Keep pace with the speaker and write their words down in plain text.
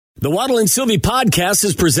The Waddle and Sylvie podcast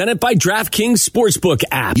is presented by DraftKings Sportsbook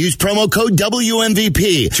app. Use promo code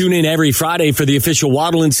WMVP. Tune in every Friday for the official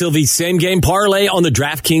Waddle and Sylvie same game parlay on the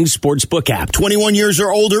DraftKings Sportsbook app. 21 years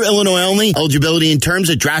or older, Illinois only. Eligibility and terms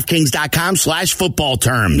at DraftKings.com/football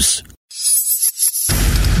terms.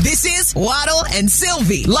 This is Waddle and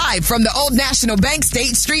Sylvie, live from the Old National Bank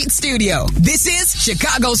State Street studio. This is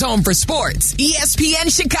Chicago's home for sports. ESPN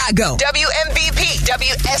Chicago. WMVP,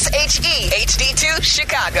 WSHE, HD2,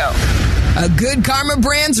 Chicago. A Good Karma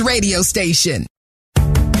Brands radio station.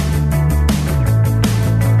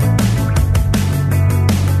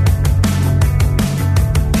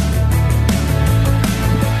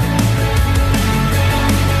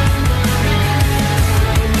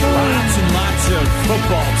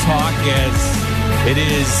 Football talk, as it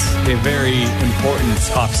is a very important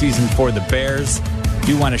offseason for the Bears. I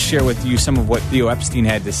do want to share with you some of what Theo Epstein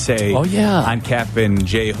had to say on Cap and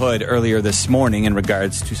Jay Hood earlier this morning in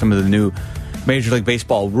regards to some of the new Major League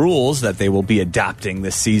Baseball rules that they will be adopting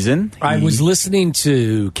this season. I was listening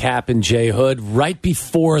to Cap and Jay Hood right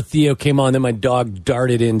before Theo came on. Then my dog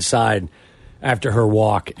darted inside after her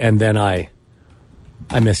walk, and then I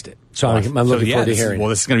missed it. So I'm looking forward to hearing. Well,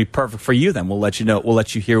 this is going to be perfect for you then. We'll let you know. We'll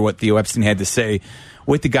let you hear what Theo Epstein had to say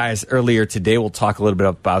with the guys earlier today. We'll talk a little bit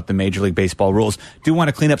about the Major League Baseball rules. Do want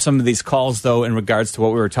to clean up some of these calls, though, in regards to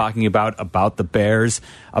what we were talking about the Bears,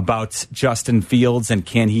 about Justin Fields, and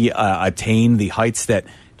can he attain the heights that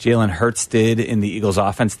Jalen Hurts did in the Eagles'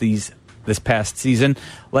 offense this past season.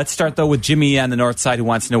 Let's start, though, with Jimmy on the north side, who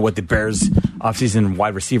wants to know what the Bears' offseason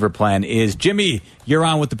wide receiver plan is. Jimmy, you're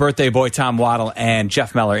on with the birthday boy, Tom Waddle, and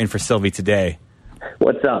Jeff Meller in for Sylvie today.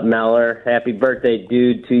 What's up, Meller? Happy birthday,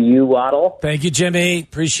 dude, to you, Waddle. Thank you, Jimmy.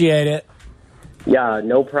 Appreciate it. Yeah,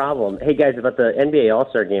 no problem. Hey, guys, about the NBA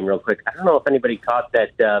All-Star Game real quick. I don't know if anybody caught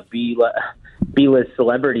that B-list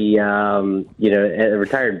celebrity, a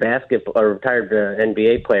retired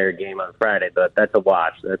NBA player game on Friday, but that's a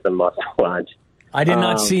watch. That's a must-watch. I did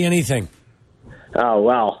not see anything. Oh,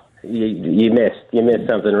 well, you missed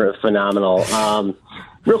something phenomenal.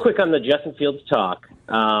 Real quick on the Justin Fields talk.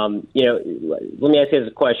 Let me ask you guys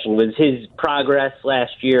a question. Was his progress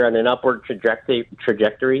last year on an upward trajectory?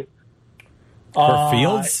 For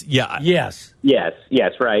Fields? Yeah. Yes,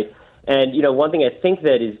 right. And, one thing I think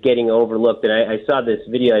that is getting overlooked, and I saw this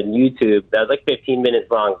video on YouTube that was like 15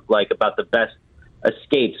 minutes long, like about the best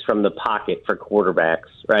escapes from the pocket for quarterbacks,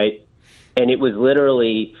 right? And it was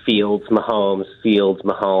literally Fields, Mahomes,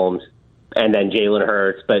 and then Jalen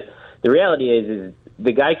Hurts. But the reality is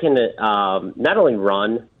the guy can not only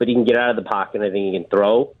run, but he can get out of the pocket, and I think he can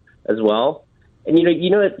throw as well. And, he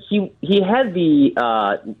had the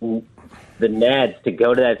nads to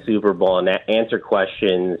go to that Super Bowl and answer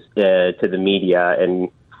questions to the media. And,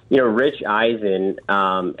 Rich Eisen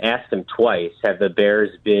asked him twice, have the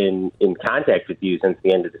Bears been in contact with you since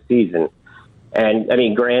the end of the season? And, I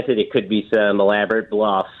mean, granted, it could be some elaborate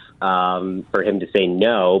bluff for him to say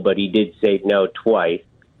no, but he did say no twice.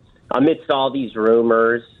 Amidst all these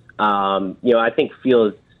rumors, I think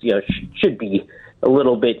Fields, should be a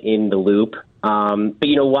little bit in the loop. But,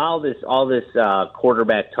 while all this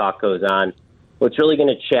quarterback talk goes on, what's really going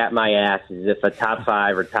to chat my ass is if a top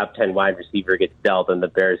 5 or top 10 wide receiver gets dealt and the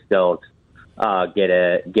Bears don't get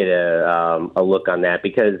a look on that.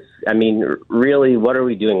 Because, I mean, really, what are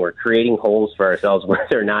we doing? We're creating holes for ourselves where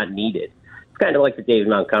they're not needed. It's kind of like the David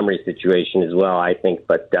Montgomery situation as well, I think.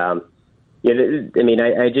 But, I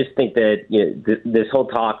just think that this whole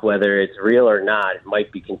talk, whether it's real or not, it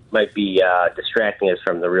might be distracting us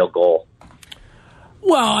from the real goal.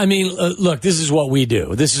 Well, I mean, look, this is what we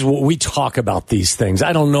do. This is what we talk about these things.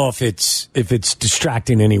 I don't know if it's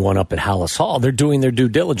distracting anyone up at Hallis Hall. They're doing their due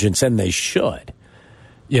diligence, and they should.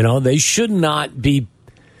 They should not be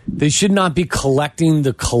collecting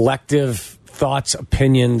the collective thoughts,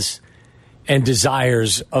 opinions, and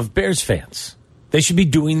desires of Bears fans. They should be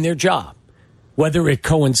doing their job. Whether it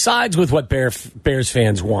coincides with what Bears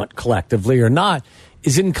fans want collectively or not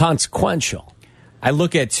is inconsequential. I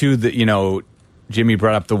look at, too, Jimmy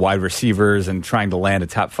brought up the wide receivers and trying to land a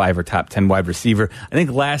top 5 or top 10 wide receiver. I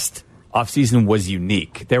think last offseason was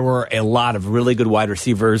unique. There were a lot of really good wide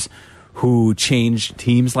receivers who changed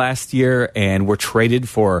teams last year and were traded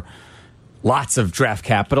for lots of draft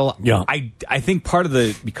capital. Yeah. I think part of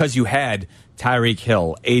because you had Tyreek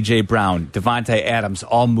Hill, A.J. Brown, Devontae Adams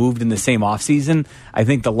all moved in the same offseason, I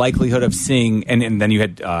think the likelihood of seeing, and then you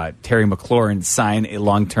had Terry McLaurin sign a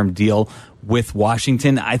long-term deal with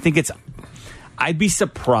Washington, I think I'd be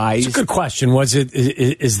surprised. It's a good question.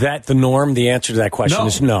 Is that the norm? The answer to that question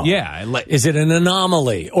is no. Yeah. Is it an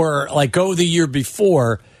anomaly? Or like the year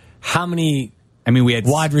before, how many I mean, we had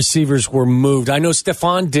wide receivers were moved. I know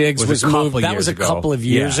Stephon Diggs was moved. That was a ago. couple of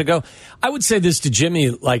years Yeah. ago. I would say this to Jimmy,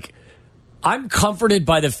 like, I'm comforted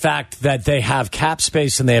by the fact that they have cap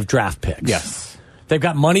space and they have draft picks. Yes. They've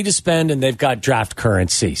got money to spend and they've got draft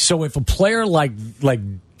currency. So if a player like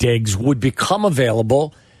Diggs would become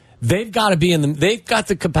available, they've got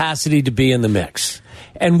the capacity to be in the mix.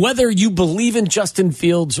 And whether you believe in Justin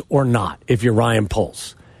Fields or not, if you're Ryan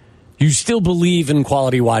Poles, you still believe in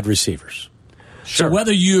quality wide receivers. Sure. So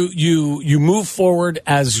whether you move forward,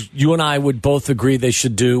 as you and I would both agree they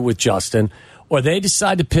should do with Justin, or they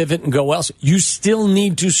decide to pivot and go else, you still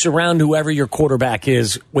need to surround whoever your quarterback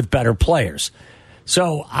is with better players.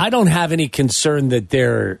 So I don't have any concern that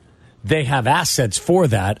they have assets for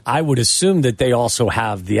that. I would assume that they also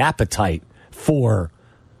have the appetite for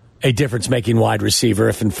a difference-making wide receiver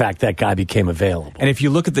if, in fact, that guy became available. And if you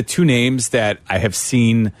look at the two names that I have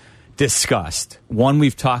seen discussed, one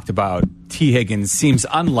we've talked about, T. Higgins, seems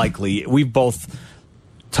unlikely. We've both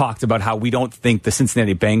talked about how we don't think the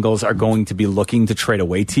Cincinnati Bengals are going to be looking to trade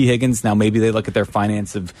away T. Higgins. Now, maybe they look at their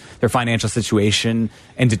financial situation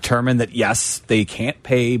and determine that, yes, they can't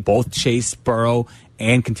pay both Chase, Burrow,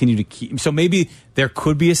 and continue to keep. So maybe there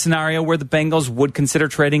could be a scenario where the Bengals would consider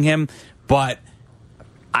trading him, but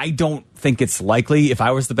I don't think it's likely. If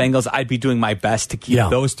I was the Bengals, I'd be doing my best to keep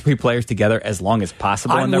those three players together as long as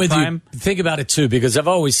possible in their prime. You. Think about it, too, because I've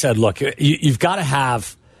always said, look, you've got to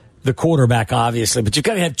have the quarterback, obviously, but you've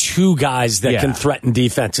got to have two guys that can threaten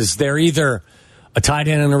defenses. They're either a tight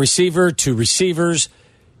end and a receiver, two receivers.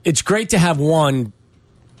 It's great to have one.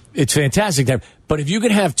 It's fantastic to have. But if you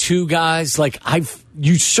can have two guys,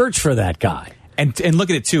 you search for that guy. And look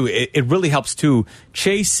at it, too. It really helps, too.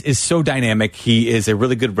 Chase is so dynamic. He is a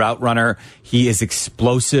really good route runner. He is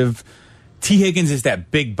explosive. T. Higgins is that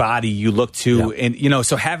big body you look to. Yeah. And,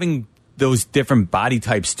 so having those different body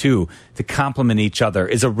types, too, to complement each other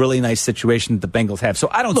is a really nice situation that the Bengals have. So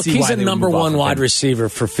I don't see why he's a they number would move one off wide of him. receiver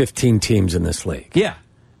for 15 teams in this league. Yeah.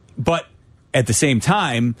 But at the same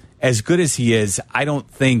time, as good as he is, I don't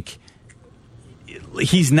think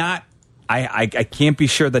he's not. I can't be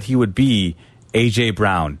sure that he would be A.J.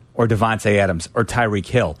 Brown or Devontae Adams or Tyreek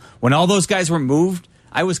Hill. When all those guys were moved,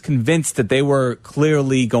 I was convinced that they were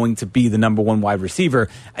clearly going to be the number one wide receiver.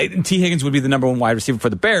 T. Higgins would be the number one wide receiver for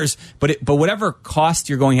the Bears, but whatever cost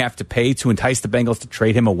you're going to have to pay to entice the Bengals to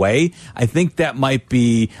trade him away, I think that might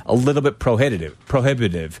be a little bit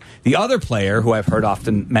prohibitive. The other player who I've heard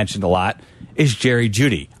often mentioned a lot is Jerry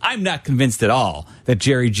Jeudy. I'm not convinced at all that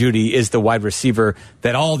Jerry Jeudy is the wide receiver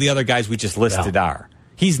that all the other guys we just listed are.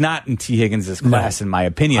 He's not in T. Higgins' class, in my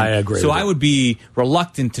opinion. I agree. So I would be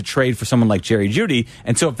reluctant to trade for someone like Jerry Jeudy.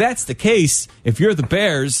 And so if that's the case, if you're the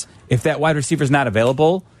Bears, if that wide receiver is not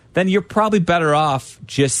available, then you're probably better off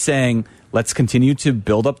just saying, let's continue to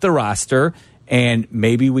build up the roster, and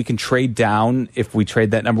maybe we can trade down if we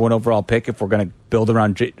trade that number one overall pick. If we're going to build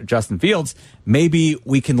around Justin Fields, maybe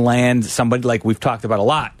we can land somebody like we've talked about a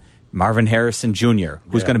lot, Marvin Harrison Jr.,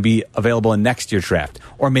 who's going to be available in next year's draft,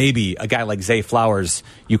 or maybe a guy like Zay Flowers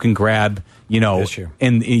you can grab, in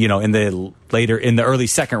the early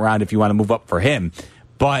second round if you want to move up for him.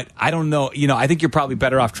 But I don't know. I think you're probably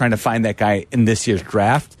better off trying to find that guy in this year's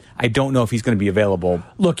draft. I don't know if he's going to be available.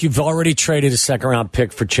 Look, you've already traded a second round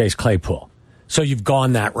pick for Chase Claypool, so you've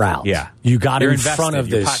gone that route. Yeah, you got You're in front of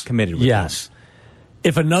You're this. hot committed with yes.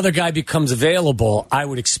 If another guy becomes available, I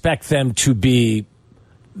would expect them to be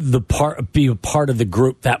a part of the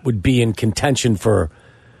group that would be in contention for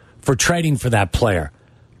trading for that player.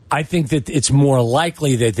 I think that it's more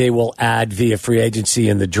likely that they will add via free agency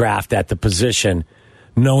in the draft at the position,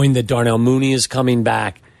 knowing that Darnell Mooney is coming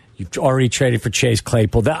back. You've already traded for Chase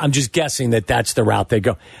Claypool. I'm just guessing that that's the route they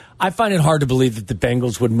go. I find it hard to believe that the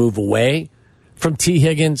Bengals would move away from T.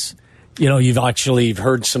 Higgins. You've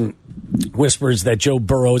heard some whispers that Joe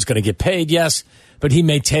Burrow is going to get paid, yes, but he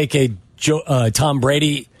may take a Tom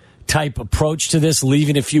Brady type approach to this,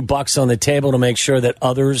 leaving a few bucks on the table to make sure that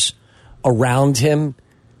others around him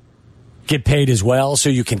get paid as well, so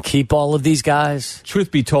you can keep all of these guys.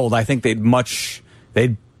 Truth be told, I think they'd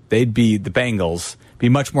be the Bengals be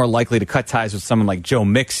much more likely to cut ties with someone like Joe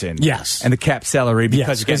Mixon. Yes. And the cap salary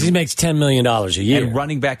because he makes $10 million a year. And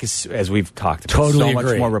running back is, as we've talked about, totally so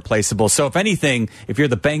much more replaceable. So if anything, if you're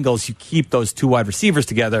the Bengals, you keep those two wide receivers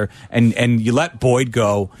together and you let Boyd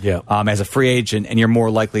go as a free agent, and you're more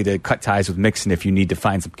likely to cut ties with Mixon if you need to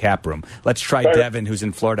find some cap room. Let's try Devin, who's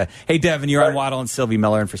in Florida. Hey, Devin, you're on Waddle and Sylvie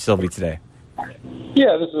Miller, and for Sylvie today.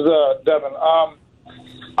 Yeah, this is Devin.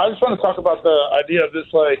 I just want to talk about the idea of this,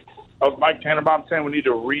 of Mike Tannenbaum saying we need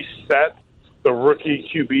to reset the rookie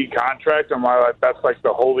QB contract, and why that's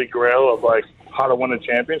the holy grail of how to win a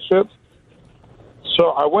championship. So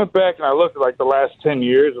I went back and I looked at like the last 10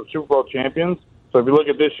 years of Super Bowl champions. So if you look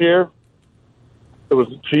at this year, it was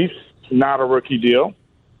the Chiefs, not a rookie deal.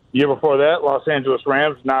 Year before that, Los Angeles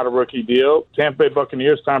Rams, not a rookie deal. Tampa Bay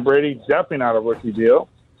Buccaneers, Tom Brady, definitely not a rookie deal.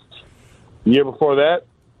 The year before that,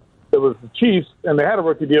 it was the Chiefs, and they had a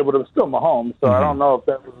rookie deal, but it was still Mahomes. So I don't know if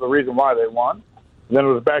that was the reason why they won. Then it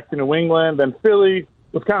was back to New England. Then Philly. It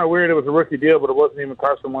was kind of weird. It was a rookie deal, but it wasn't even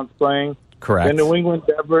Carson Wentz playing. Correct. Then New England,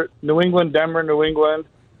 Denver,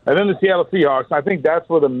 and then the Seattle Seahawks. And I think that's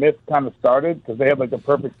where the myth kind of started because they had like a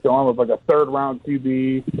perfect storm of like a third-round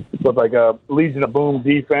QB with like a Legion of Boom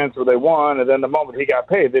defense where they won, and then the moment he got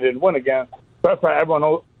paid, they didn't win again. So that's why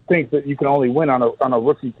everyone thinks that you can only win on a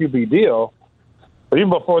rookie QB deal. But even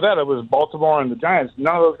before that, it was Baltimore and the Giants.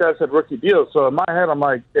 None of those guys had rookie deals. So in my head, I'm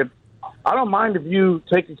like, I don't mind if you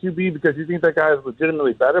take a QB because you think that guy is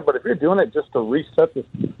legitimately better, but if you're doing it just to reset this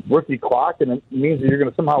rookie clock and it means that you're going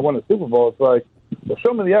to somehow win a Super Bowl, it's like, well,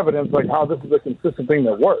 show me the evidence, like how this is a consistent thing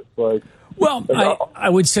that works. Like, well, I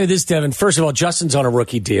would say this, Devin. First of all, Justin's on a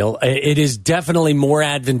rookie deal. It is definitely more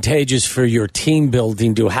advantageous for your team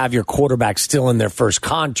building to have your quarterback still in their first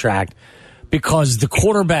contract because the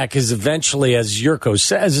quarterback is eventually, as Yurko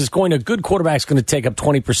says, a good quarterback's going to take up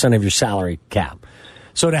 20% of your salary cap.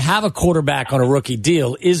 So to have a quarterback on a rookie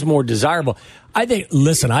deal is more desirable. I think,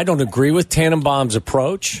 listen, I don't agree with Tannenbaum's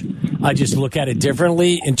approach. I just look at it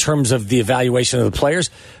differently in terms of the evaluation of the players.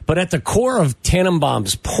 But at the core of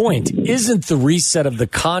Tannenbaum's point isn't the reset of the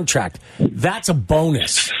contract. That's a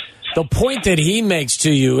bonus. The point that he makes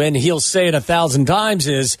to you, and he'll say it 1,000 times,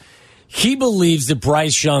 is he believes that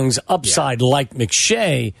Bryce Young's upside, like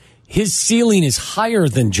McShay, his ceiling is higher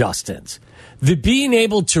than Justin's. The being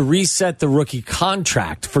able to reset the rookie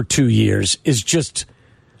contract for 2 years is just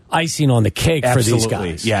icing on the cake for these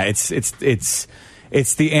guys. Yeah, it's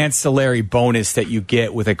the ancillary bonus that you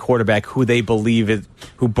get with a quarterback who they believe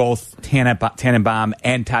who both Tannenbaum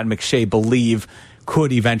and Todd McShay believe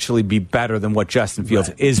could eventually be better than what Justin Fields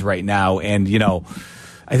is right now. And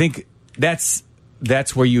I think that's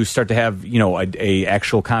where you start to have, a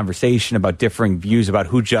actual conversation about differing views about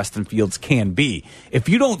who Justin Fields can be. If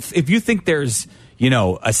you think there's,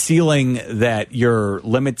 a ceiling that you're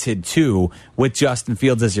limited to with Justin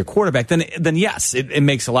Fields as your quarterback, then yes, it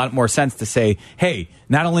makes a lot more sense to say, hey,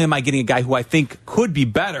 not only am I getting a guy who I think could be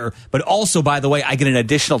better, but also, by the way, I get an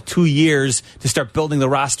additional 2 years to start building the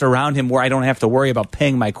roster around him where I don't have to worry about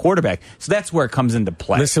paying my quarterback. So that's where it comes into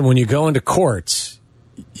play. Listen, when you go into courts,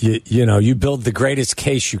 you build the greatest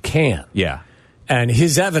case you can. Yeah. And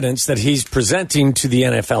his evidence that he's presenting to the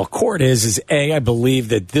NFL court is A, I believe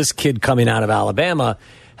that this kid coming out of Alabama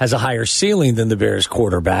has a higher ceiling than the Bears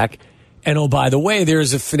quarterback. And, oh, by the way, there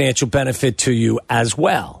is a financial benefit to you as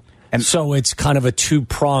well. And so it's kind of a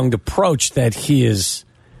two-pronged approach that he's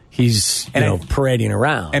parading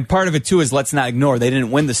around. And part of it, too, is let's not ignore they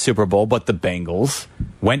didn't win the Super Bowl, but the Bengals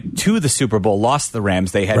went to the Super Bowl, lost the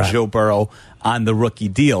Rams. They had Joe Burrow on the rookie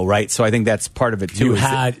deal, right? So I think that's part of it, too. You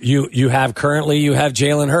have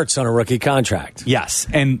Jalen Hurts on a rookie contract. Yes.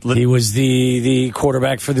 And he was the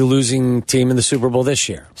quarterback for the losing team in the Super Bowl this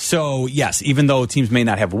year. So, yes, even though teams may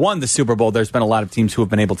not have won the Super Bowl, there's been a lot of teams who have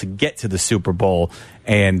been able to get to the Super Bowl.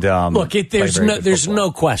 And look, there's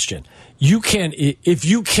no question. If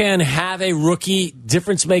you can have a rookie,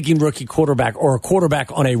 difference-making rookie quarterback or a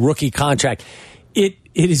quarterback on a rookie contract, it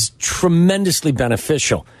is tremendously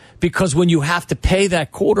beneficial because when you have to pay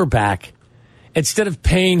that quarterback, instead of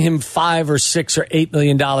paying him $5 or $6 or $8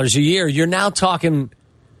 million a year, you're now talking,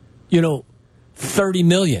 $30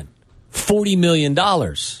 million, $40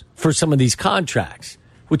 million for some of these contracts,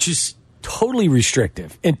 which is totally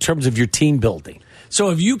restrictive in terms of your team building.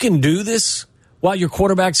 So if you can do this while your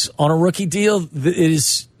quarterback's on a rookie deal,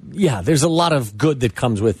 there's a lot of good that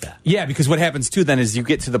comes with that. Yeah, because what happens, too, then is you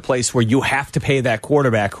get to the place where you have to pay that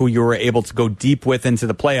quarterback who you were able to go deep with into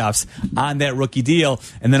the playoffs on that rookie deal.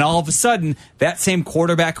 And then all of a sudden, that same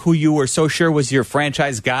quarterback who you were so sure was your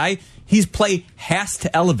franchise guy, his play has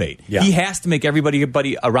to elevate. Yeah. He has to make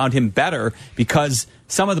everybody around him better because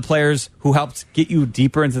some of the players who helped get you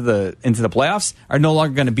deeper into the playoffs are no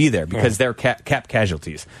longer going to be there because they're cap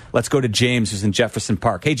casualties. Let's go to James, who's in Jefferson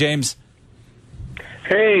Park. Hey, James.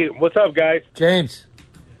 Hey, what's up, guys? James.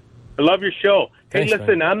 I love your show. Thanks, hey,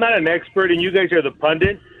 listen, man. I'm not an expert, and you guys are the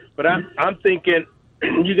pundit, but I'm thinking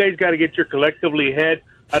you guys got to get your collectively head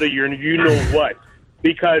out of your you-know-what,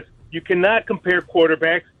 because you cannot compare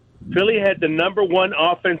quarterbacks. Philly had the number one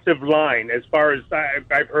offensive line, as far as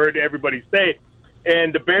I've heard everybody say,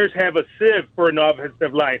 and the Bears have a sieve for an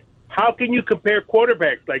offensive line. How can you compare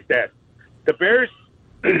quarterbacks like that? The Bears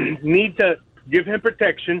need to give him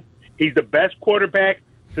protection. He's the best quarterback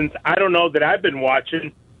since I don't know that I've been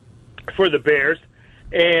watching for the Bears.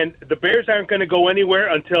 And the Bears aren't going to go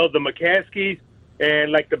anywhere until the McCaskies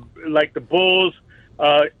and like the Bulls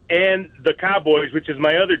and the Cowboys, which is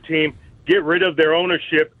my other team, get rid of their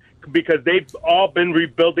ownership because they've all been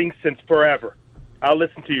rebuilding since forever. I'll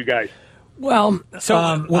listen to you guys. Well,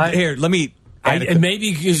 here, let me... maybe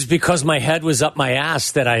it's because my head was up my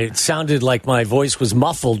ass that it sounded like my voice was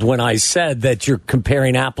muffled when I said that you're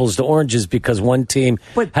comparing apples to oranges because one team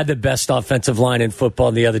had the best offensive line in football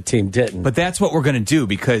and the other team didn't. But that's what we're going to do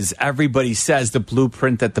because everybody says the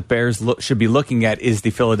blueprint that the Bears should be looking at is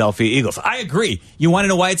the Philadelphia Eagles. I agree. You want to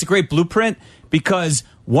know why it's a great blueprint? Because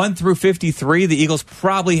 1 through 53, the Eagles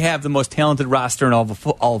probably have the most talented roster in all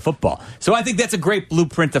of football. So I think that's a great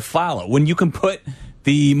blueprint to follow. When you can put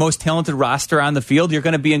the most talented roster on the field, you're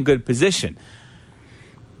going to be in good position.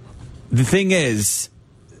 The thing is,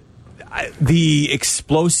 the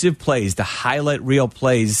explosive plays, the highlight reel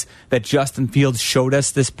plays that Justin Fields showed us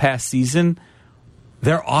this past season,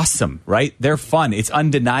 they're awesome, right? They're fun. It's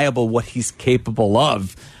undeniable what he's capable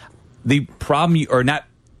of. The problem, or not,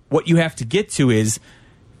 what you have to get to is,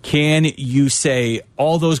 can you say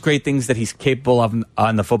all those great things that he's capable of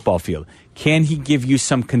on the football field? Can he give you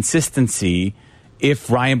some consistency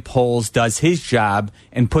if Ryan Poles does his job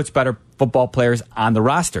and puts better football players on the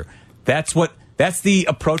roster? That's the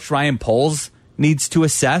approach Ryan Poles needs to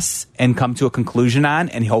assess and come to a conclusion on,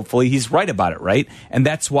 and hopefully he's right about it, right? And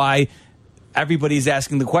that's why everybody's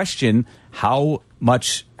asking the question, how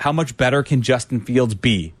much better can Justin Fields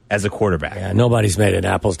be as a quarterback? Yeah, nobody's made an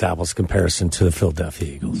apples-to-apples comparison to the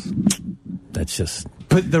Philadelphia Eagles. That's just...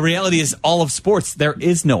 But the reality is, all of sports, there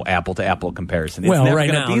is no apple-to-apple comparison. It's never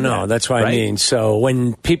right now, no. That's what I mean. So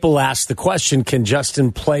when people ask the question, can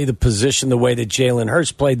Justin play the position the way that Jalen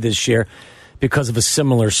Hurts played this year because of a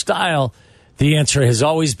similar style, the answer has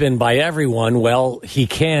always been by everyone, well, he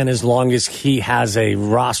can as long as he has a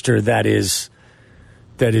roster that is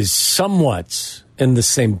somewhat in the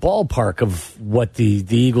same ballpark of what the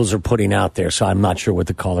Eagles are putting out there. So I'm not sure what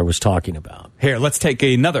the caller was talking about. Here, let's take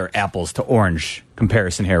another apples to orange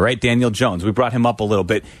comparison here, right? Daniel Jones, we brought him up a little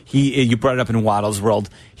bit. You brought it up in Waddle's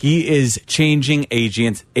world. He is changing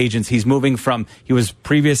agents. He's moving from, he was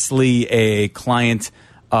previously a client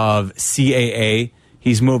of CAA.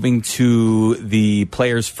 He's moving to the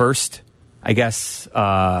Players First, I guess,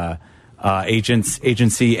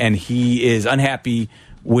 agency, and he is unhappy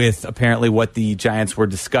with apparently what the Giants were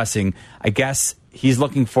discussing. I guess he's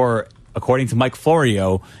looking for, according to Mike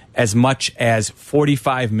Florio, as much as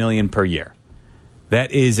 $45 million per year.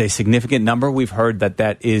 That is a significant number. We've heard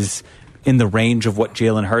that is in the range of what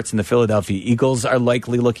Jalen Hurts and the Philadelphia Eagles are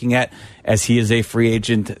likely looking at, as he is a free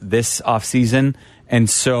agent this offseason. And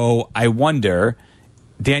so I wonder,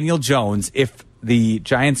 Daniel Jones, if the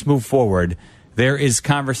Giants move forward, there is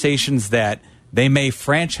conversations that they may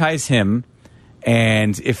franchise him.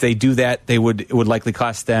 And if they do that, it would likely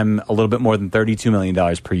cost them a little bit more than $32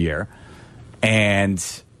 million per year. And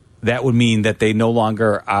that would mean that they no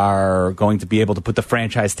longer are going to be able to put the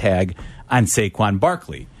franchise tag on Saquon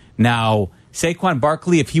Barkley. Now, Saquon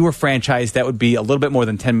Barkley, if he were franchised, that would be a little bit more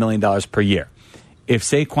than $10 million per year. If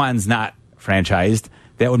Saquon's not franchised,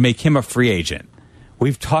 that would make him a free agent.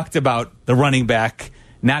 We've talked about the running back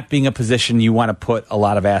not being a position you want to put a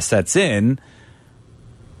lot of assets in.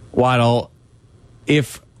 Waddle,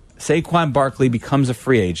 if Saquon Barkley becomes a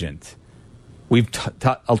free agent, we've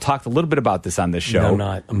talked a little bit about this on this show.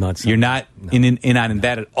 No, I'm not. You're not in on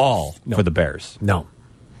that at all for the Bears. No,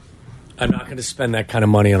 I'm not going to spend that kind of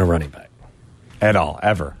money on a running back at all,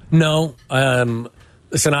 ever. No.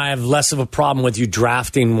 Listen, I have less of a problem with you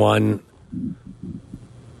drafting one,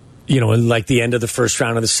 in like the end of the first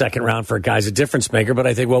round or the second round for a guy's a difference maker. But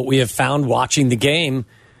I think what we have found watching the game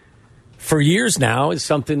for years now is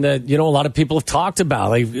something that, a lot of people have talked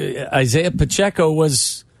about. Like Isaiah Pacheco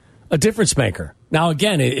was a difference maker. Now,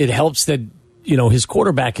 again, it helps that, his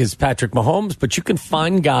quarterback is Patrick Mahomes, but you can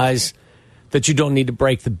find guys that you don't need to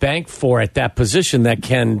break the bank for at that position that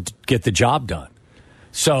can get the job done.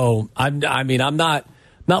 So, I'm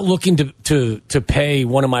not looking to pay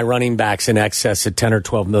one of my running backs in excess of $10 or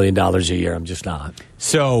 $12 million a year. I'm just not.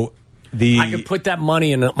 So I could put that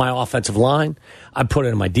money in my offensive line. I put it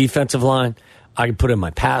in my defensive line. I can put it in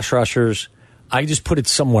my pass rushers. I can just put it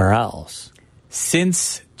somewhere else.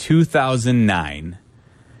 Since 2009,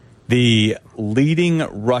 the leading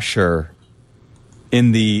rusher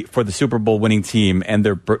for the Super Bowl winning team and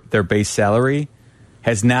their base salary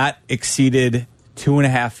has not exceeded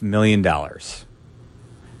 $2.5 million.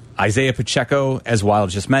 Isaiah Pacheco, as Wild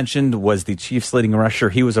just mentioned, was the Chiefs' leading rusher.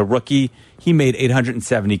 He was a rookie. He made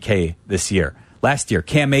 $870K this year. Last year,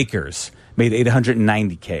 Cam Akers made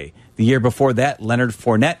 $890K. The year before that, Leonard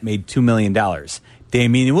Fournette made $2 million.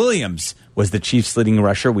 Damian Williams was the Chiefs' leading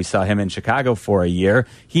rusher. We saw him in Chicago for a year.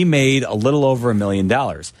 He made a little over $1 million.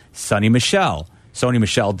 Sony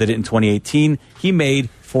Michel did it in 2018. He made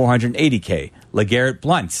 $480K. LeGarrette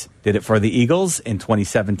Blount did it for the Eagles in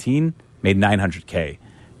 2017, made $900K.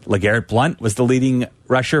 LeGarrette Blount was the leading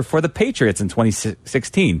rusher for the Patriots in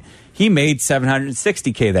 2016. He made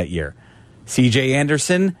 $760K that year. C.J.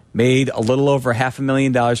 Anderson made a little over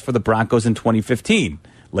 $500,000 for the Broncos in 2015.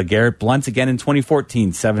 LeGarrette Blount again in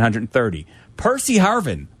 2014, $730,000. Percy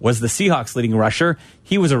Harvin was the Seahawks' leading rusher.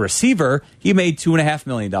 He was a receiver. He made $2.5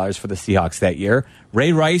 million for the Seahawks that year.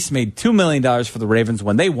 Ray Rice made $2 million for the Ravens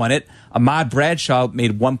when they won it. Ahmad Bradshaw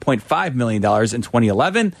made $1.5 million in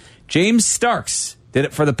 2011. James Starks did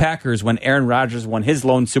it for the Packers when Aaron Rodgers won his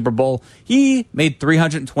lone Super Bowl. He made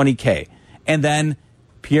 $320K. And then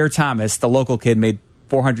Pierre Thomas, the local kid, made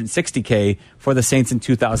 $460K for the Saints in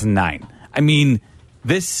 2009. I mean,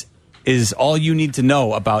 this is all you need to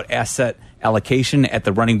know about asset allocation at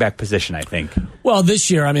the running back position, I think. Well, this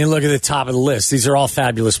year, I mean, look at the top of the list. These are all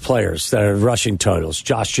fabulous players that are rushing totals.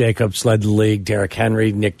 Josh Jacobs led the league, Derrick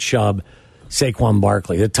Henry, Nick Chubb, Saquon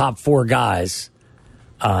Barkley. The top four guys,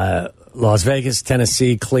 Las Vegas,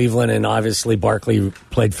 Tennessee, Cleveland, and obviously Barkley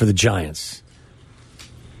played for the Giants.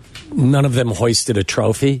 None of them hoisted a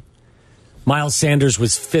trophy. Miles Sanders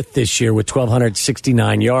was fifth this year with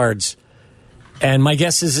 1,269 yards. And my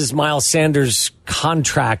guess is Miles Sanders'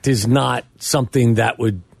 contract is not something that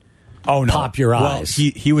would pop your eyes.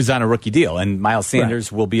 Well, he was on a rookie deal, and Miles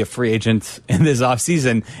Sanders will be a free agent in this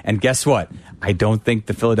offseason. And guess what? I don't think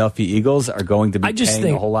the Philadelphia Eagles are going to be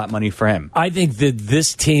paying a whole lot of money for him. I think that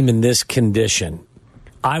this team in this condition,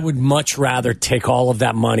 I would much rather take all of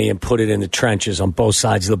that money and put it in the trenches on both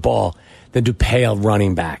sides of the ball than to pay a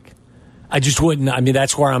running back. I just wouldn't. I mean,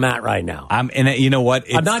 that's where I'm at right now. And you know what?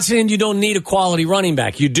 I'm not saying you don't need a quality running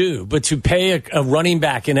back. You do. But to pay a running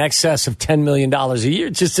back in excess of $10 million a year,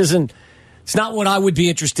 it just isn't. It's not what I would be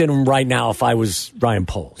interested in right now if I was Ryan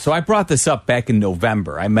Poles. So I brought this up back in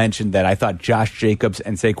November. I mentioned that I thought Josh Jacobs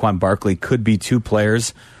and Saquon Barkley could be two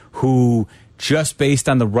players who, just based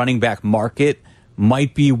on the running back market,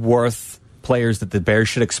 might be worth players that the Bears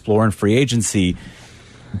should explore in free agency.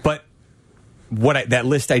 But that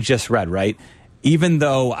list I just read, right? Even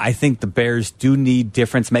though I think the Bears do need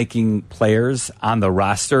difference-making players on the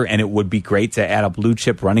roster, and it would be great to add a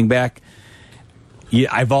blue-chip running back,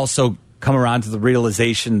 I've also come around to the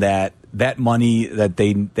realization that that money that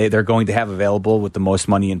they're going to have available with the most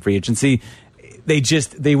money in free agency,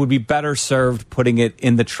 they would be better served putting it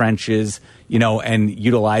in the trenches, and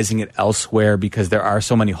utilizing it elsewhere, because there are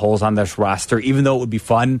so many holes on this roster. Even though it would be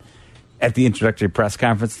fun at the introductory press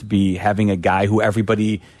conference to be having a guy who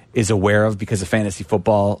everybody is aware of because of fantasy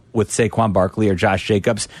football with Saquon Barkley or Josh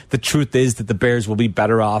Jacobs, the truth is that the Bears will be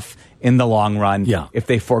better off in the long run if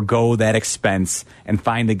they forego that expense and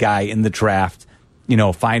find a guy in the draft,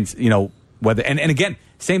 whether, and again,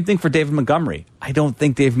 same thing for David Montgomery. I don't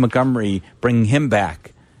think David Montgomery, bringing him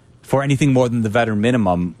back for anything more than the veteran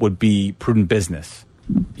minimum, would be prudent business.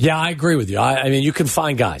 Yeah, I agree with you. I mean, you can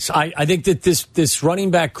find guys. I think that this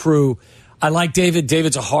running back crew, I like David.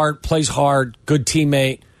 David's plays hard, good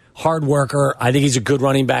teammate, hard worker. I think he's a good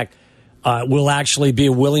running back. Will actually be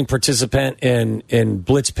a willing participant in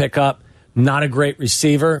blitz pickup. Not a great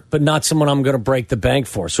receiver, but not someone I'm going to break the bank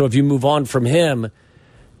for. So if you move on from him,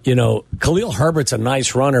 Khalil Herbert's a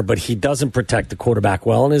nice runner, but he doesn't protect the quarterback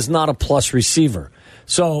well and is not a plus receiver.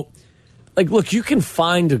 So, look, you can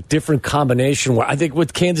find a different combination where I think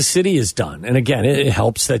what Kansas City has done, and again, it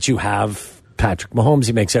helps that you have Patrick Mahomes.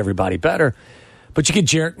 He makes everybody better. But you get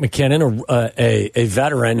Jerick McKinnon, a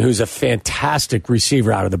veteran who's a fantastic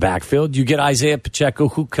receiver out of the backfield. You get Isaiah Pacheco,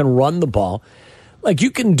 who can run the ball. You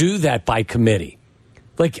can do that by committee.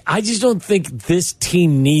 I just don't think this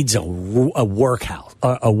team needs a workhorse,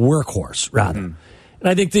 rather. Mm-hmm. And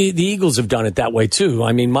I think the Eagles have done it that way, too.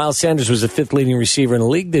 I mean, Miles Sanders was the fifth leading receiver in the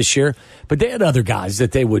league this year, but they had other guys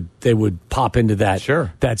that they would pop into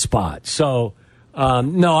that spot. So,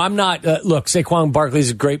 no, I'm not. Look, Saquon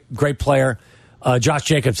Barkley's a great player. Josh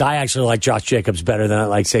Jacobs, I actually like Josh Jacobs better than I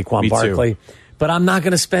like Saquon Barkley. But I'm not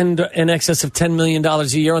going to spend in excess of $10 million a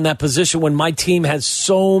year on that position when my team has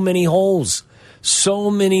so many holes, so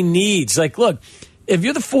many needs. Look, if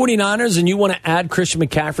you're the 49ers and you want to add Christian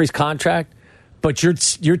McCaffrey's contract, but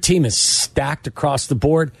your team is stacked across the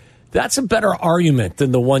board, That's a better argument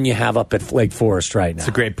than the one you have up at Lake Forest right now. It's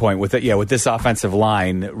a great point. With it, with this offensive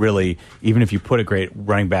line, really, even if you put a great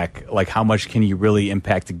running back, like how much can you really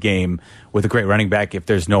impact a game with a great running back if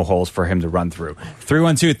there's no holes for him to run through?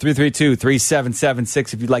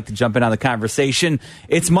 312-332-3776 if you'd like to jump in on the conversation.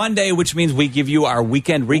 It's Monday, which means we give you our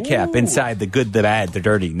weekend recap inside the good, the bad, the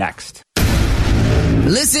dirty next.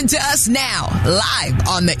 Listen to us now, live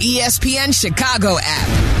on the ESPN Chicago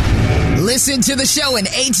app. Listen to the show in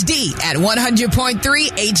HD at 100.3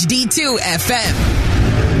 HD2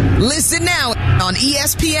 FM. Listen now on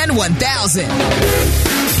ESPN 1000.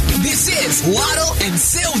 This is Waddle and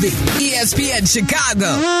Sylvie, ESPN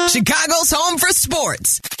Chicago, Chicago's home for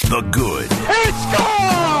sports. The good. It's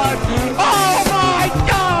gone! Oh, my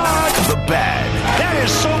God! The bad. That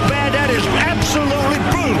is so bad, that is absolutely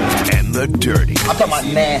brutal. And the dirty. I'm talking about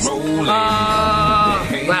nasty.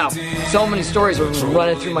 Wow. So many stories are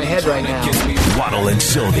running through my head right now. Waddle and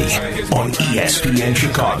Sylvie on ESPN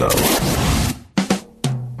Chicago.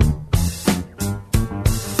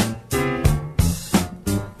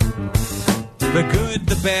 The good,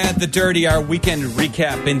 the bad, the dirty, our weekend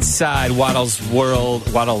recap inside Waddle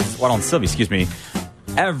and Sylvie, excuse me,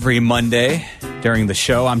 every Monday during the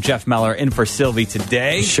show. I'm Jeff Meller in for Sylvie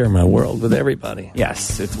today. Share my world with everybody.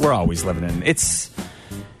 Yes, we're always living in it.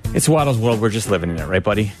 It's Waddle's world. We're just living in it, right,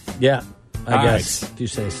 buddy? Yeah, I guess. Right. If you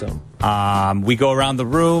say so. We go around the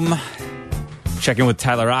room, check in with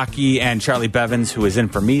Tyler Rocky and Charlie Bevins, who is in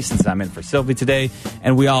for me since I'm in for Sylvie today.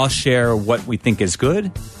 And we all share what we think is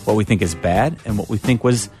good, what we think is bad, and what we think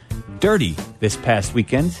was dirty this past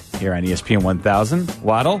weekend here on ESPN 1000.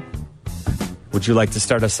 Waddle, would you like to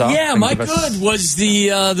start us off? Yeah, my good was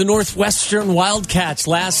the Northwestern Wildcats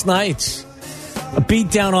last night. A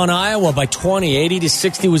beatdown on Iowa by 20.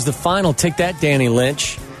 80-60 was the final. Take that, Danny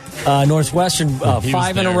Lynch. Northwestern,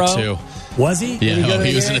 5 in a row. Too. Was he? Yeah,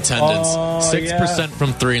 he was in attendance. 6%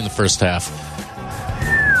 from 3 in the first half.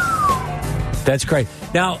 That's great.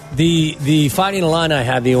 Now, the Fighting Illini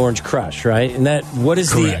had the Orange Crush, right? And that what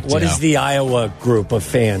is Correct, is the Iowa group of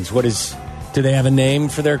fans? Do they have a name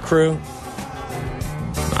for their crew?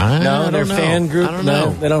 I their don't know. fan group? I don't know.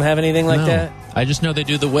 No, they don't have anything like that? I just know they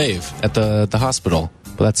do the wave at the hospital,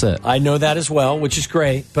 but that's it. I know that as well, which is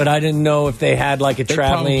great, but I didn't know if they had like a They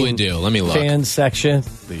traveling probably do. Let me look. fan section.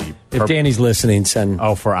 If Danny's listening, send.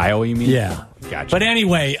 Oh, for Iowa, you mean? Yeah. Gotcha. But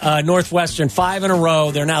anyway, Northwestern 5 in a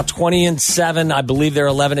row. They're now 20-7. I believe they're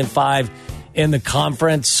 11-5 in the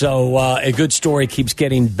conference. So a good story keeps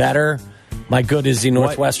getting better. My good is the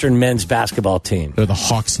Northwestern men's basketball team. They're the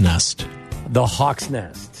Hawk's Nest. The Hawk's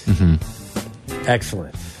Nest. Mm-hmm.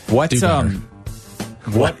 Excellent. What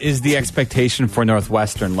is the expectation for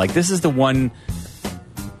Northwestern? Like, this is the one.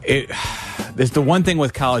 There's the one thing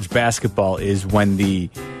with college basketball is when the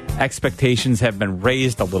expectations have been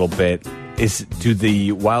raised a little bit. Do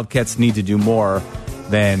the Wildcats need to do more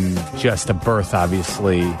than just a berth,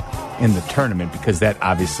 obviously, in the tournament? Because that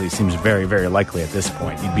obviously seems very, very likely at this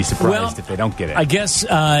point. You'd be surprised if they don't get it. I guess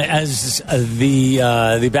as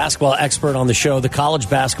the basketball expert on the show, the college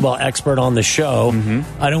basketball expert on the show,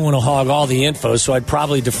 I don't want to hog all the info, so I'd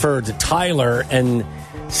probably defer to Tyler and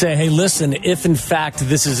say, hey, listen, if in fact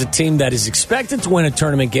this is a team that is expected to win a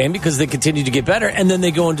tournament game because they continue to get better, and then they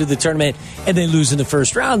go into the tournament and they lose in the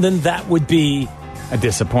first round, then that would be a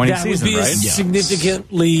disappointing season, right? That would be a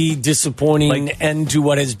significantly disappointing end to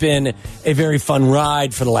what has been a very fun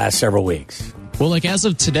ride for the last several weeks. Well, as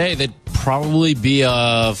of today, they'd probably be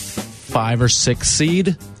a 5 or 6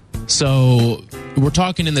 seed. So we're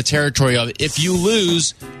talking in the territory of if you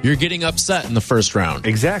lose, you're getting upset in the first round.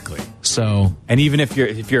 Exactly. So, and even if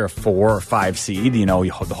you're a 4 or 5 seed,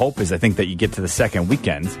 the hope is I think that you get to the second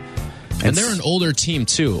weekend. And they're an older team,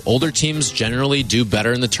 too. Older teams generally do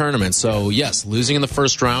better in the tournament. So, yes, losing in the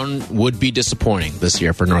first round would be disappointing this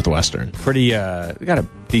year for Northwestern. We got a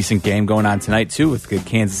decent game going on tonight, too, with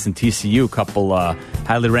Kansas and TCU. A couple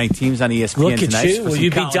highly ranked teams on ESPN Look at tonight. you. Will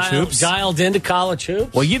you be dialed into college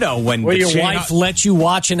hoops? Well, when where your wife let you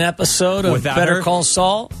watch an episode of Better Call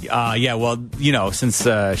Saul? Yeah, well, since she's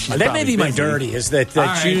that may be my dirty, is that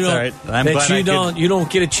you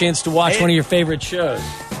don't get a chance to watch one of your favorite shows.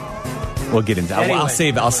 We'll get into that. Anyway.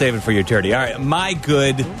 I'll save it for your dirty. All right, my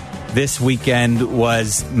good this weekend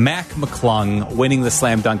was Mac McClung winning the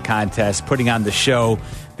slam dunk contest, putting on the show.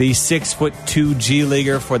 The 6'2" G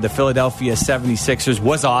Leaguer for the Philadelphia 76ers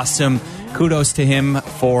was awesome. Kudos to him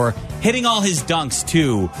for hitting all his dunks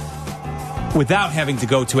too, without having to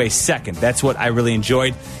go to a second. That's what I really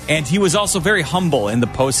enjoyed. And he was also very humble in the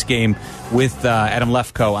post game with Adam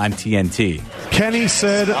Lefkoe on TNT. Kenny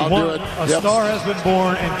said, I'll 1, do it. a Yep. star has been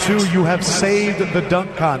born, and 2, you have saved the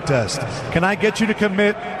dunk contest. Can I get you to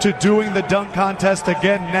commit to doing the dunk contest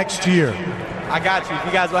again next year? I got you. If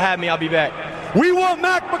you guys will have me, I'll be back. We want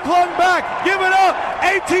Mac McClung back. Give it up.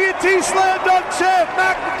 AT&T Slam Dunk Champ,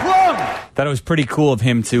 Mac McClung. Thought it was pretty cool of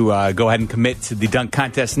him to go ahead and commit to the dunk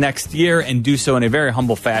contest next year and do so in a very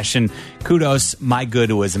humble fashion. Kudos. My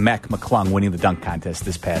good was Mac McClung winning the dunk contest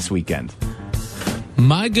this past weekend.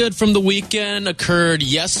 My good from the weekend occurred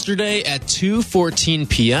yesterday at 2:14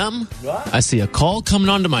 p.m. What? I see a call coming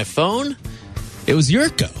onto my phone. It was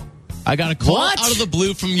Yurko. I got a call What? out of the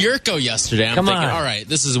blue from Yurko yesterday. I'm Come thinking, on. all right,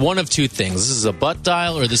 this is one of two things. This is a butt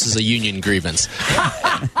dial or this is a union grievance.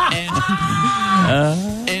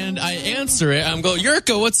 And I answer it. I'm going,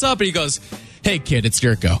 Yurko, what's up? And he goes, hey, kid, it's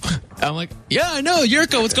Yurko. I'm like, yeah, I know,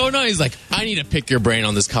 Yurko, what's going on? He's like, I need to pick your brain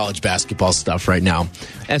on this college basketball stuff right now.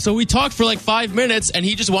 And so we talked for like 5 minutes, and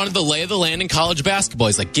he just wanted the lay of the land in college basketball.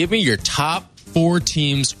 He's like, give me your top 4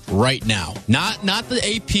 teams right now. Not the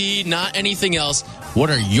AP, not anything else. What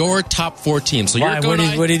are your top 4 teams? So Why?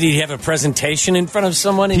 Yurko What did he have a presentation in front of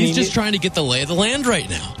someone? He's just trying to get the lay of the land right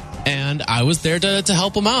now. And I was there to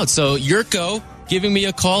help him out. So Yurko giving me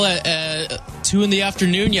a call at 2 in the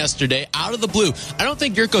afternoon yesterday, out of the blue. I don't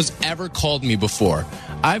think Yurko's ever called me before.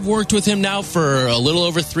 I've worked with him now for a little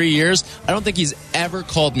over 3 years. I don't think he's ever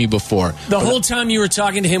called me before. The whole time you were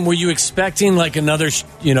talking to him, were you expecting like another,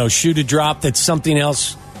 shoe to drop that's something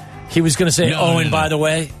else he was going to say? No. By the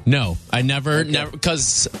way, no, I never,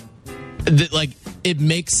 because it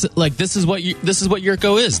makes this is what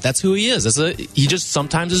Yurko is. That's who he is. He just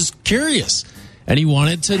sometimes is curious. And he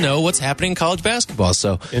wanted to know what's happening in college basketball.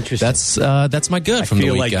 So that's my good from the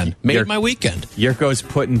weekend. Made my weekend. Yurko's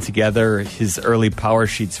putting together his early power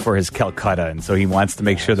sheets for his Calcutta, and so he wants to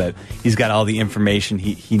make sure that he's got all the information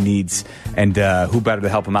he needs. And who better to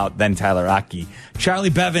help him out than Tyler Aki? Charlie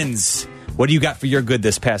Bevins, what do you got for your good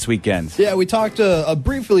this past weekend? Yeah, we talked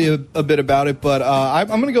briefly a bit about it, but I'm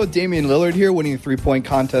going to go with Damian Lillard here, winning the 3-point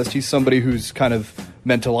contest. He's somebody who's kind of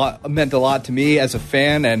meant a lot to me as a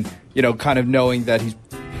fan, and kind of knowing that he's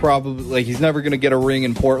probably he's never going to get a ring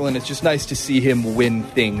in Portland. It's just nice to see him win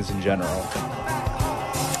things in general. All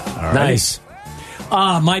right. Nice.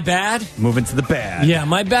 My bad. Moving to the bad. Yeah,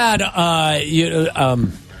 my bad.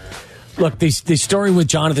 Look, the story with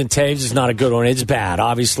Jonathan Taves is not a good one. It's bad.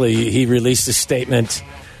 Obviously, he released a statement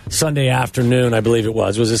Sunday afternoon, I believe it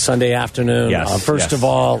was. Was it Sunday afternoon? Yes. First of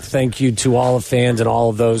all, thank you to all of fans and all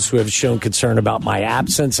of those who have shown concern about my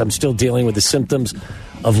absence. I'm still dealing with the symptoms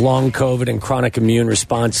of long COVID and chronic immune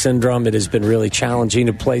response syndrome. It has been really challenging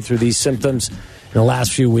to play through these symptoms. In the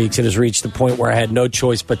last few weeks, it has reached the point where I had no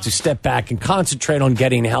choice but to step back and concentrate on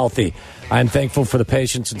getting healthy. I am thankful for the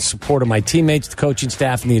patience and support of my teammates, the coaching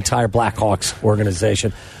staff, and the entire Blackhawks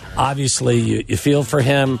organization. Obviously, you feel for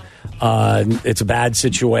him. It's a bad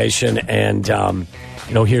situation, and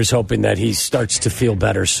here's hoping that he starts to feel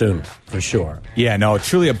better soon, for sure. Yeah, no,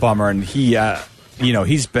 truly a bummer, and he,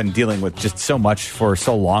 he's been dealing with just so much for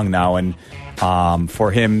so long now, and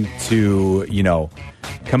for him to,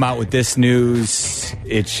 come out with this news,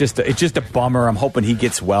 it's just a bummer. I'm hoping he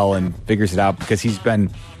gets well and figures it out, because he's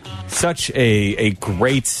been such a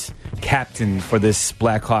great captain for this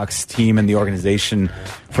Blackhawks team and the organization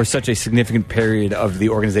for such a significant period of the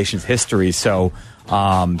organization's history. So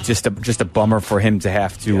just a bummer for him to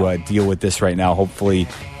have to deal with this right now. Hopefully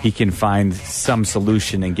he can find some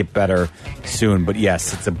solution and get better soon. But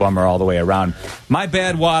yes, it's a bummer all the way around. My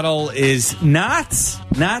bad, Waddle, is not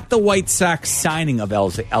the White Sox signing of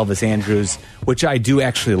Elvis Andrus, which I do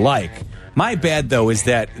actually like. My bad, though, is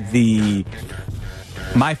that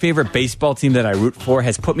my favorite baseball team that I root for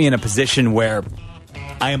has put me in a position where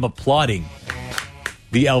I am applauding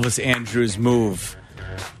the Elvis Andrus move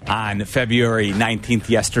on February 19th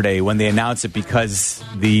yesterday when they announced it, because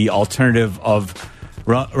the alternative of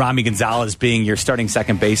Rami Gonzalez being your starting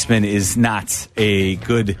second baseman is not a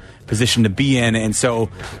good position to be in. And so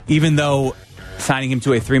even though signing him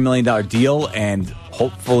to a $3 million deal and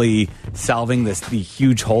hopefully solving the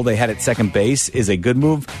huge hole they had at second base is a good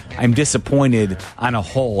move, I'm disappointed on a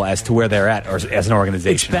whole as to where they're at as an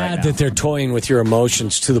organization. It's bad that they're toying with your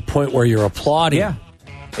emotions to the point where you're applauding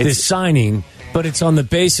this signing, but it's on the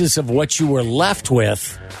basis of what you were left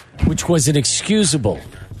with, which was inexcusable.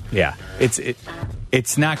 Yeah,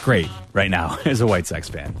 it's not great right now as a White Sox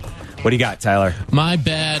fan. What do you got, Tyler? My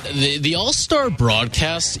bad. The All-Star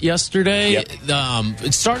broadcast yesterday,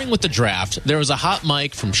 starting with the draft, there was a hot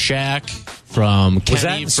mic from Shaq, from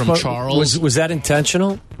Kenny, from Charles. Was that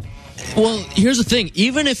intentional? Well, here's the thing.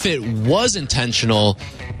 Even if it was intentional,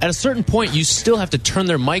 at a certain point, you still have to turn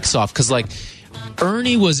their mics off, because,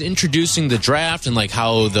 Ernie was introducing the draft and like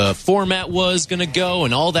how the format was going to go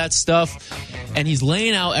and all that stuff. And he's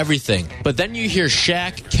laying out everything. But then you hear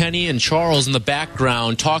Shaq, Kenny, and Charles in the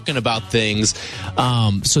background talking about things.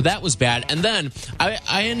 So that was bad. And then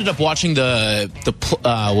I ended up watching the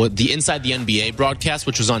Inside the NBA broadcast,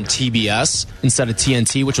 which was on TBS instead of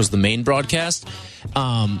TNT, which was the main broadcast.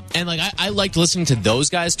 And like I liked listening to those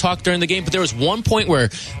guys talk during the game. But there was one point where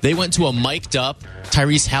they went to a mic'd up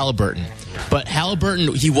Tyrese Halliburton. But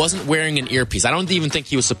Halliburton, he wasn't wearing an earpiece. I don't even think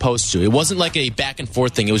he was supposed to. It wasn't like a back and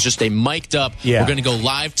forth thing. It was just a mic'd up. Yeah. We're going to go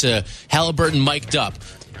live to Halliburton mic'd up.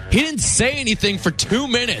 He didn't say anything for 2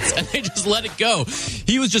 minutes, and they just let it go.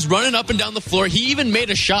 He was just running up and down the floor. He even made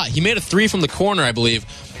a shot. He made a three from the corner, I believe.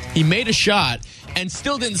 He made a shot and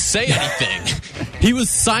still didn't say anything. He was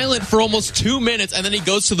silent for almost 2 minutes, and then he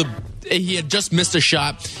goes to he had just missed a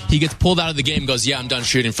shot. He gets pulled out of the game and goes, yeah, I'm done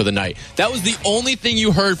shooting for the night. That was the only thing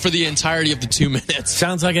you heard for the entirety of the 2 minutes.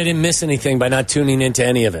 Sounds like I didn't miss anything by not tuning into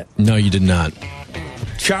any of it. No, you did not.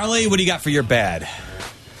 Charlie, what do you got for your bad?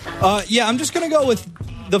 Yeah, I'm just going to go with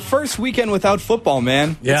the first weekend without football,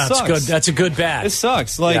 man. Yeah, that's good. That's a good bad. It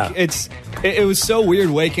sucks. Like, it was so weird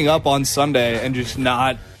waking up on Sunday and just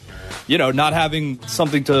not having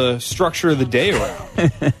something to structure the day around.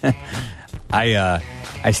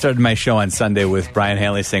 I started my show on Sunday with Brian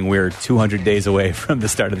Hanley saying we're 200 days away from the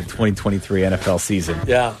start of the 2023 NFL season.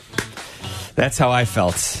 Yeah. That's how I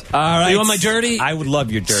felt. All right. You want my dirty? I would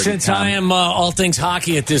love your dirty. Since Tom. I am all things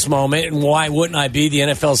hockey at this moment, and why wouldn't I be? The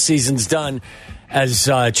NFL season's done, as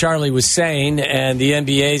Charlie was saying, and the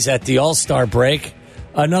NBA's at the All-Star break.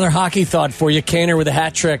 Another hockey thought for you. Kaner with a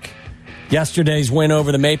hat trick. Yesterday's win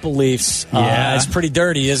over the Maple Leafs. Yeah. It's pretty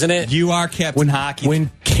dirty, isn't it? You are Captain Hockey. When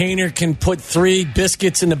Kaner can put 3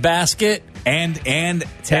 biscuits in the basket. And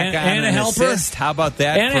tack on an a helper. Assist. How about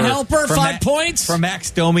that? And a helper, 5 points. For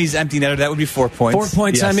Max Domi's empty netter, that would be 4 points. 4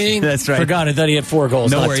 points, yes, I mean. That's right. Forgot, I thought he had 4 goals,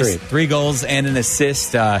 no not worries. 3. 3 goals and an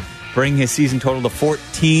assist, bring his season total to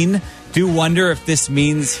 14. Do wonder if this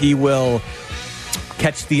means he will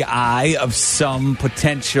catch the eye of some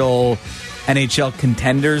potential NHL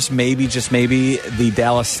contenders, maybe, just maybe, the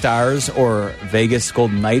Dallas Stars or Vegas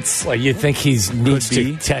Golden Knights. Well, you think he needs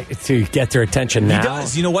to get their attention now? He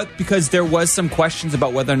does. You know what? Because there was some questions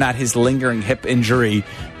about whether or not his lingering hip injury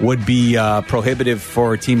would be prohibitive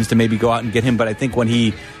for teams to maybe go out and get him. But I think when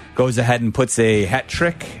he goes ahead and puts a hat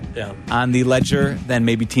trick on the ledger, then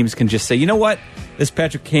maybe teams can just say, you know what? This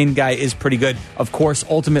Patrick Kane guy is pretty good. Of course,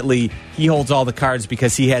 ultimately, he holds all the cards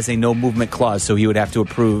because he has a no-movement clause, so he would have to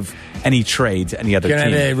approve any trade to any other team.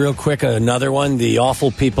 Can I have real quick another one? The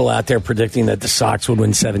awful people out there predicting that the Sox would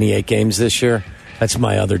win 78 games this year. That's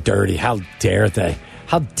my other dirty. How dare they?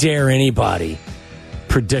 How dare anybody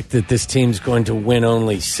predict that this team's going to win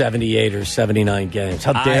only 78 or 79 games?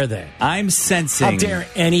 How dare they? I'm sensing... How dare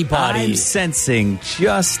anybody? I'm sensing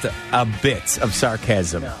just a bit of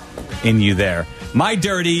sarcasm in you there. My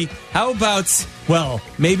dirty, how about, well,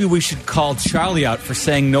 maybe we should call Charlie out for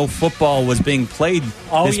saying no football was being played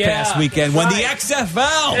this past weekend when the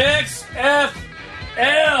XFL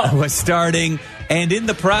was starting, and in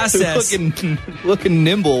the process... looking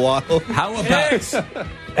nimble, Waddle. How about...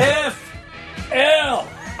 XFL!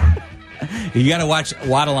 You got to watch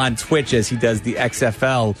Waddle on Twitch as he does the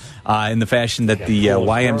XFL in the fashion that the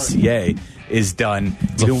YMCA is done.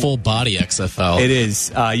 It's a full body XFL. It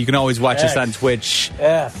is. You can always watch us on Twitch.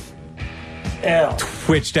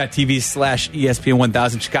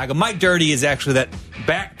 Twitch.tv/ESPN1000 Chicago. My dirty is actually that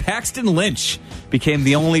Paxton Lynch became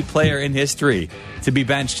the only player in history to be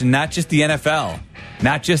benched in not just the NFL,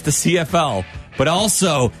 not just the CFL, but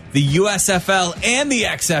also the USFL and the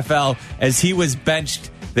XFL as he was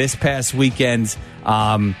benched this past weekend.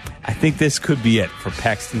 I think this could be it for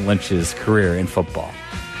Paxton Lynch's career in football.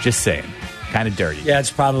 Just saying. Kind of dirty. Yeah,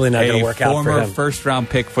 it's probably not going to work out for him. A former first-round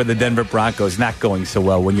pick for the Denver Broncos, not going so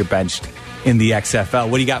well when you're benched in the XFL.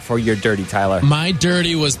 What do you got for your dirty, Tyler? My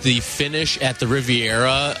dirty was the finish at the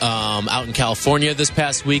Riviera out in California this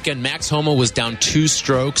past weekend. Max Homa was down 2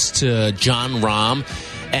 strokes to John Rahm.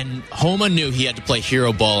 And Homa knew he had to play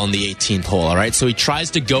hero ball on the 18th hole, all right? So he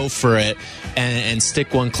tries to go for it and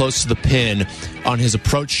stick one close to the pin on his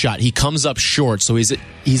approach shot. He comes up short, so he's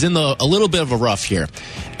in a little bit of a rough here.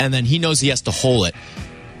 And then he knows he has to hole it.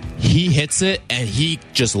 He hits it, and he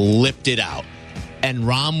just lipped it out. And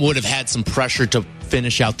Rahm would have had some pressure to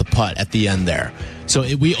finish out the putt at the end there.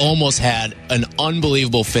 So we almost had an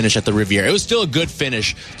unbelievable finish at the Riviera. It was still a good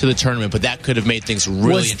finish to the tournament, but that could have made things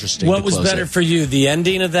really interesting. What was better for you, the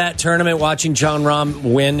ending of that tournament, watching John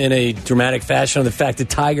Rahm win in a dramatic fashion, or the fact that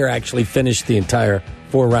Tiger actually finished the entire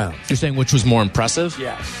 4 rounds? You're saying which was more impressive?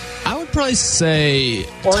 Yeah. I would probably say,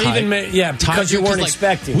 because you weren't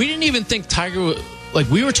expecting. We didn't even think Tiger. Like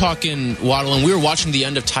we were talking Waddle, and we were watching the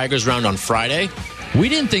end of Tiger's round on Friday. We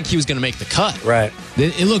didn't think he was going to make the cut. Right.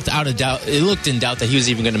 It looked out of doubt. It looked in doubt that he was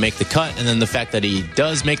even going to make the cut, and then the fact that he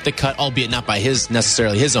does make the cut, albeit not by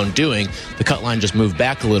necessarily his own doing, the cut line just moved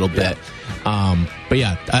back a little bit. But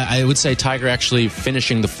yeah, I would say Tiger actually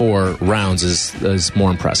finishing the 4 rounds is more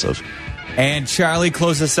impressive. And Charlie,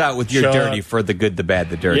 close us out with your dirty for the good, the bad,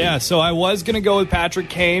 the dirty. Yeah, so I was going to go with Patrick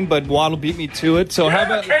Kane, but Waddle beat me to it. So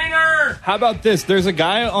how about this? There's a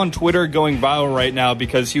guy on Twitter going viral right now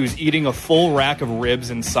because he was eating a full rack of ribs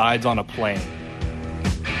and sides on a plane.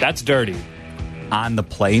 That's dirty. On the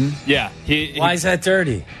plane? Yeah. Why is that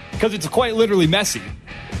dirty? Because it's quite literally messy.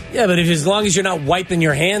 Yeah, but as long as you're not wiping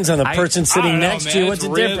your hands on the person sitting next to you, what's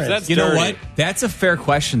the difference? You know what? That's a fair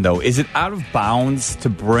question, though. Is it out of bounds to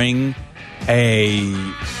bring a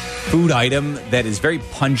food item that is very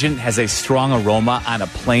pungent, has a strong aroma on a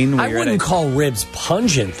plane? I wouldn't call ribs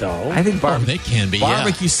pungent, though. I think they can be.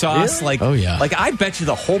 Barbecue sauce, really? Like I bet you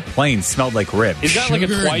the whole plane smelled like ribs. He's got like a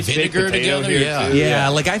twice vinegar together. Yeah,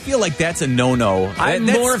 like I feel like that's a no-no. I'm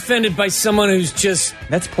more offended by someone who's just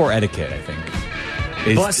that's poor etiquette, I think.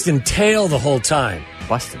 Busting tail the whole time.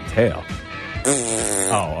 Busting tail.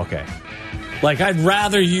 Oh, okay. Like I'd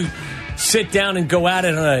rather you sit down and go at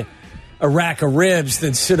it on a rack of ribs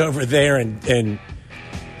than sit over there and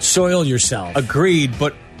soil yourself. Agreed,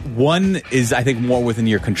 but one is, I think, more within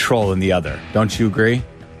your control than the other. Don't you agree?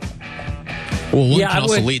 Well, one can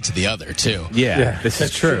also lead to the other, too. Yeah, this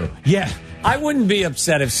is true. Yeah. I wouldn't be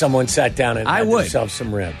upset if someone sat down and had themselves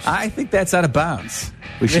some ribs. I think that's out of bounds.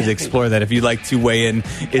 We should explore that. If you'd like to weigh in,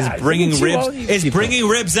 is bringing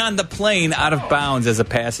ribs on the plane out of bounds as a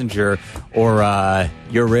passenger, or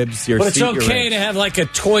your ribs? But it's okay to have like a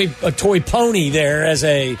toy pony there as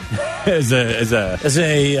a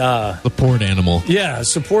support animal. Yeah, a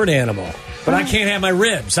support animal. But I can't have my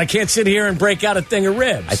ribs. I can't sit here and break out a thing of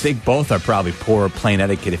ribs. I think both are probably poor plane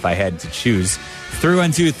etiquette if I had to choose.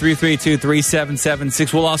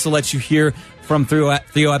 312-332-3776. We'll also let you hear from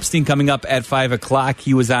Theo Epstein coming up at 5 o'clock.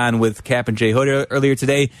 He was on with Cap and Jay Hood earlier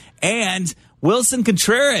today. And Wilson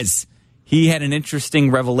Contreras. He had an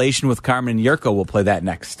interesting revelation with Carmen and Yurko. We'll play that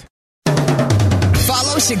next.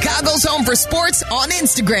 Follow Chicago's Home for Sports on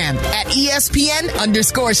Instagram at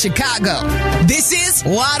ESPN_Chicago. This is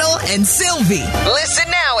Waddle and Sylvie.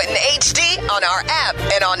 Listen now in HD on our app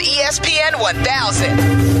and on ESPN 1000.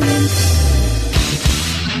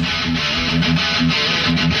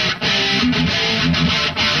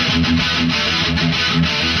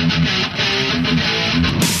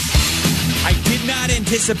 I did not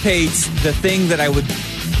anticipate the thing that I would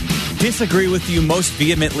disagree with you most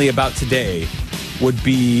vehemently about today would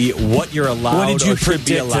be what you're allowed. What did you or should be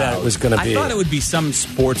predict allowed. that was going to be? I thought it would be some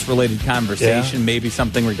sports-related conversation, maybe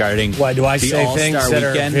something regarding Why do I the say All-Star things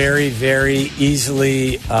that weekend. are very, very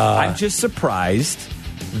easily... I'm just surprised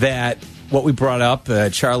that what we brought up,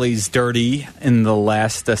 Charlie's dirty in the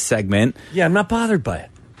last segment. Yeah, I'm not bothered by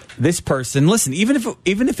it. This person, listen, even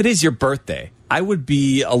if it is your birthday, I would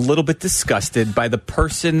be a little bit disgusted by the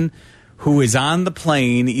person who is on the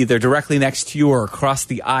plane, either directly next to you or across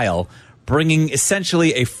the aisle, bringing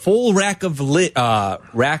essentially a full rack of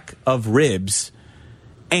ribs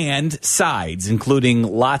and sides, including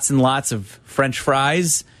lots and lots of French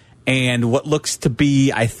fries and what looks to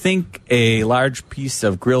be, I think, a large piece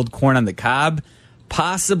of grilled corn on the cob,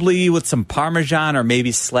 possibly with some Parmesan or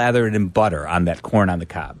maybe slathered in butter on that corn on the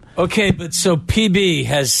cob. Okay, but so PB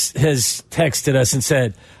has texted us and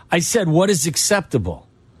said, I said, what is acceptable?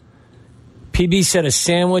 PB said a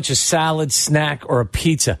sandwich, a salad, snack, or a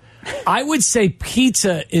pizza. I would say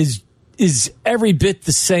pizza is every bit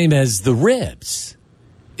the same as the ribs,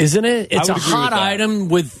 isn't it? It's a hot item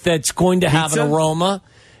that's going to have an aroma,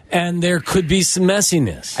 and there could be some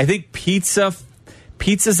messiness. I think pizza's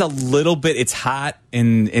a little bit, it's hot,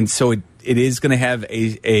 and so it is going to have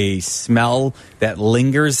a smell that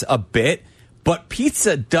lingers a bit, but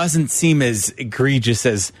pizza doesn't seem as egregious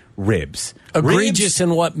as ribs. Egregious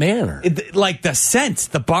in what manner? Like the scent,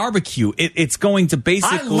 the barbecue. It's going to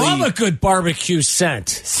basically... I love a good barbecue scent.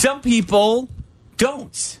 Some people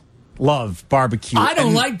don't love barbecue. I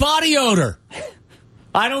don't like body odor.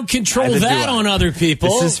 I don't control that on other people.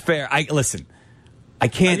 This is fair. Listen, I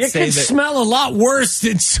can't say that... It can smell a lot worse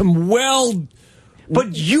than some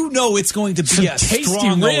But you know it's going to be a tasty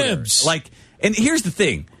strong ribs. Odor. And here's the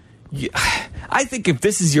thing. I think if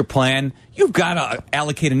this is your plan, you've got to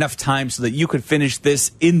allocate enough time so that you could finish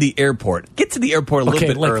this in the airport. Get to the airport a little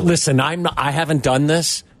bit early. Listen, I haven't done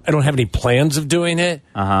this, I don't have any plans of doing it.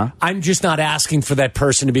 Uh-huh. I'm just not asking for that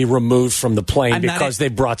person to be removed from the plane because they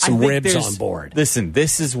brought some ribs on board. Listen,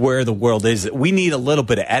 this is where the world is. We need a little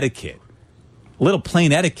bit of etiquette. A little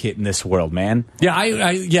plane etiquette in this world, man. Yeah,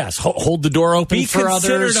 yes. Hold the door open for others. Be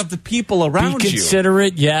considerate of the people around you. Be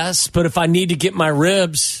considerate, yes. But if I need to get my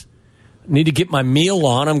ribs, need to get my meal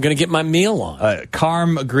on, I'm going to get my meal on.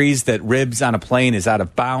 Carm agrees that ribs on a plane is out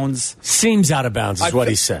of bounds. Seems out of bounds is what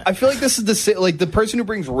he said. I feel like this is the person who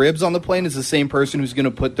brings ribs on the plane is the same person who's going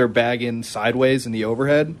to put their bag in sideways in the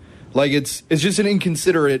overhead. Like it's just an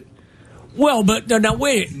inconsiderate. Well, but now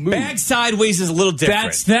wait. Bag sideways is a little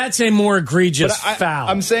different. That's a more egregious foul.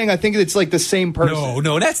 I'm saying I think it's like the same person.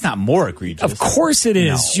 No, that's not more egregious. Of course it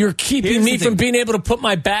is. No. You're keeping me from being able to put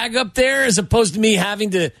my bag up there as opposed to me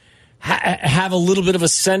having to have a little bit of a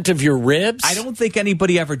scent of your ribs. I don't think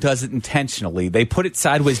anybody ever does it intentionally. They put it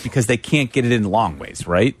sideways because they can't get it in long ways,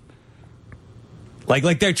 right?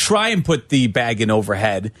 Like they try and put the bag in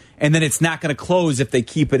overhead, and then it's not going to close if they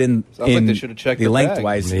keep it in. Sounds like they should have checked the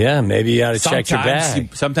lengthwise. bag. Yeah, maybe you ought to check your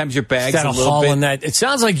bag. Sometimes your bag's a little haul bit. In that. It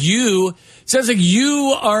sounds like you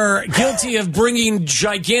are guilty of bringing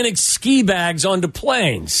gigantic ski bags onto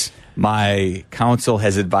planes. My counsel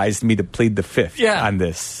has advised me to plead the fifth on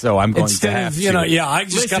this, so I'm going to have to. I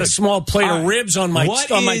just got a small plate of ribs on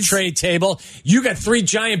my tray table. You got 3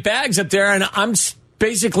 giant bags up there, and I'm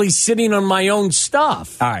basically sitting on my own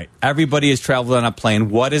stuff. All right. Everybody has traveled on a plane.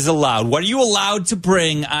 What is allowed? What are you allowed to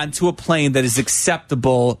bring onto a plane that is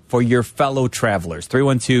acceptable for your fellow travelers?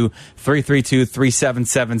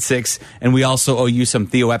 312-332-3776. And we also owe you some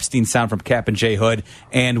Theo Epstein sound from Cap and J Hood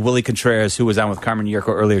and Willie Contreras, who was on with Carmen Yurko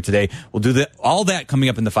earlier today. We'll do all that coming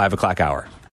up in the 5 o'clock hour.